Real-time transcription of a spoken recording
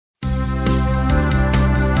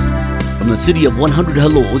the city of 100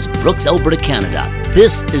 Hellos, Brooks, Alberta, Canada.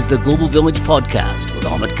 This is the Global Village Podcast with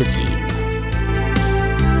Mohamed.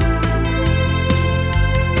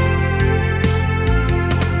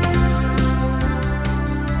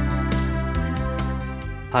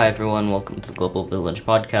 Hi everyone, welcome to the Global Village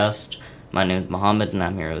Podcast. My name is Mohamed and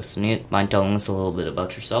I'm here with Snit. Mind telling us a little bit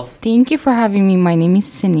about yourself? Thank you for having me. My name is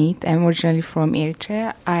Snit. I'm originally from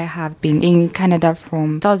Eritrea. I have been in Canada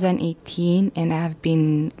from 2018 and I have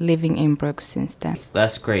been living in Brooks since then.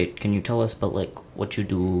 That's great. Can you tell us about what you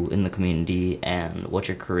do in the community and what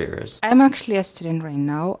your career is? I'm actually a student right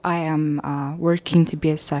now. I am working to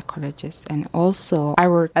be a psychologist, and also I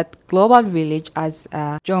work at Global Village as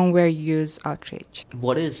a John Ware Youth Outreach.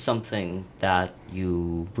 What is something that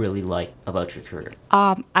you really like about your career?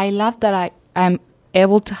 I love that I am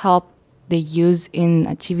able to help the youth in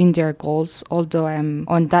achieving their goals, although I'm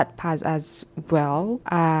on that path as well.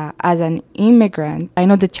 As an immigrant, I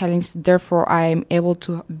know the challenge, therefore I'm able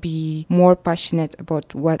to be more passionate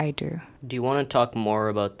about what I do. Do you want to talk more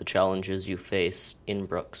about the challenges you faced in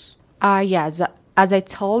Brooks? As I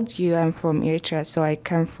told you, I'm from Eritrea, so I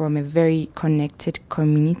come from a very connected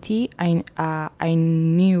community. I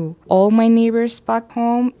knew all my neighbors back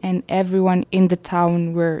home, and everyone in the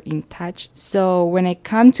town were in touch. So when I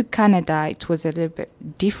come to Canada, it was a little bit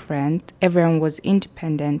different. Everyone was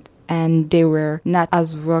independent, and they were not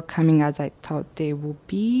as welcoming as I thought they would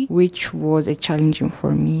be, which was a challenging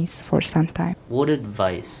for me for some time. What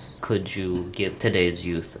advice could you give today's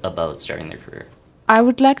youth about starting their career? I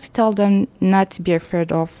would like to tell them not to be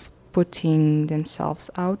afraid of putting themselves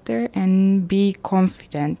out there and be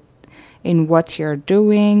confident in what you're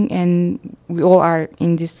doing, and we all are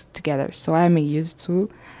in this together. So I'm a youth too.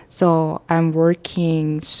 So I'm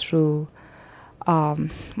working through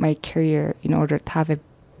my career in order to have a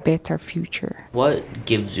better future. What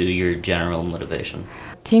gives you your general motivation?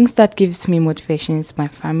 Things that gives me motivation is my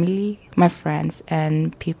family, my friends,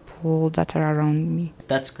 and people that are around me.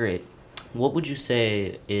 That's great. What would you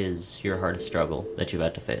say is your hardest struggle that you've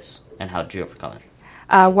had to face, and how did you overcome it?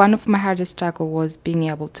 One of my hardest struggles was being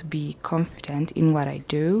able to be confident in what I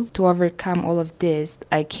do. To overcome all of this,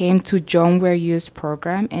 I came to John Ware Youth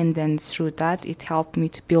program, and then through that, it helped me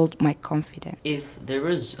to build my confidence. If there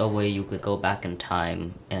was a way you could go back in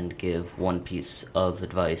time and give one piece of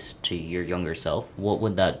advice to your younger self, what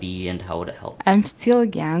would that be and how would it help? I'm still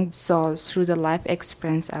young, so through the life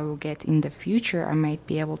experience I will get in the future, I might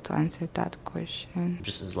be able to answer that question.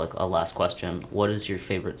 Just as a last question, what is your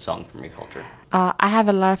favorite song from your culture? I have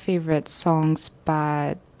a lot of favorite songs,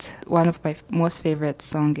 but one of my most favorite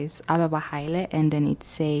songs is Ababa Haile, and then it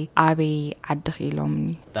say Abi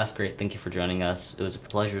Adrilomni. That's great. Thank you for joining us. It was a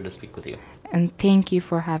pleasure to speak with you. And thank you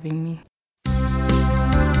for having me.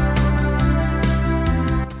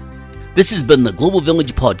 This has been the Global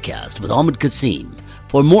Village Podcast with Mohamed.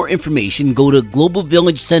 For more information, go to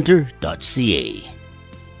globalvillagecenter.ca.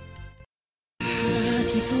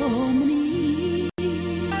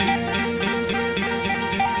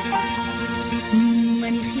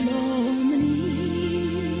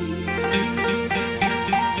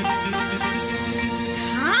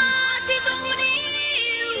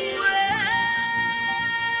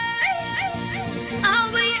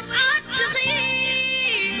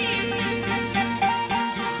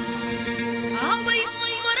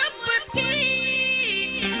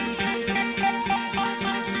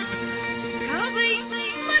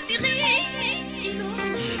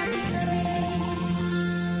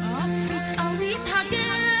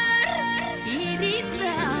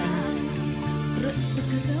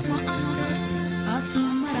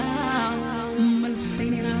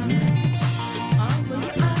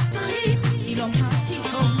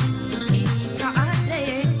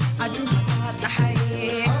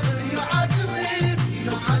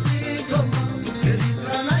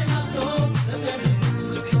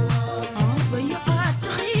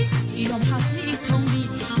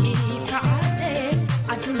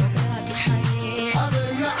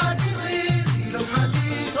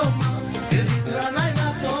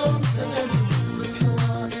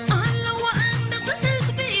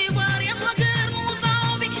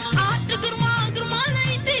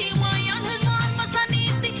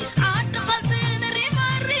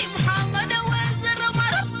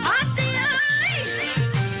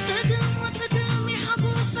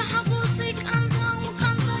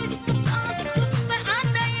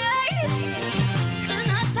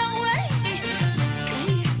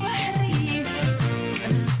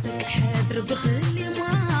 بخير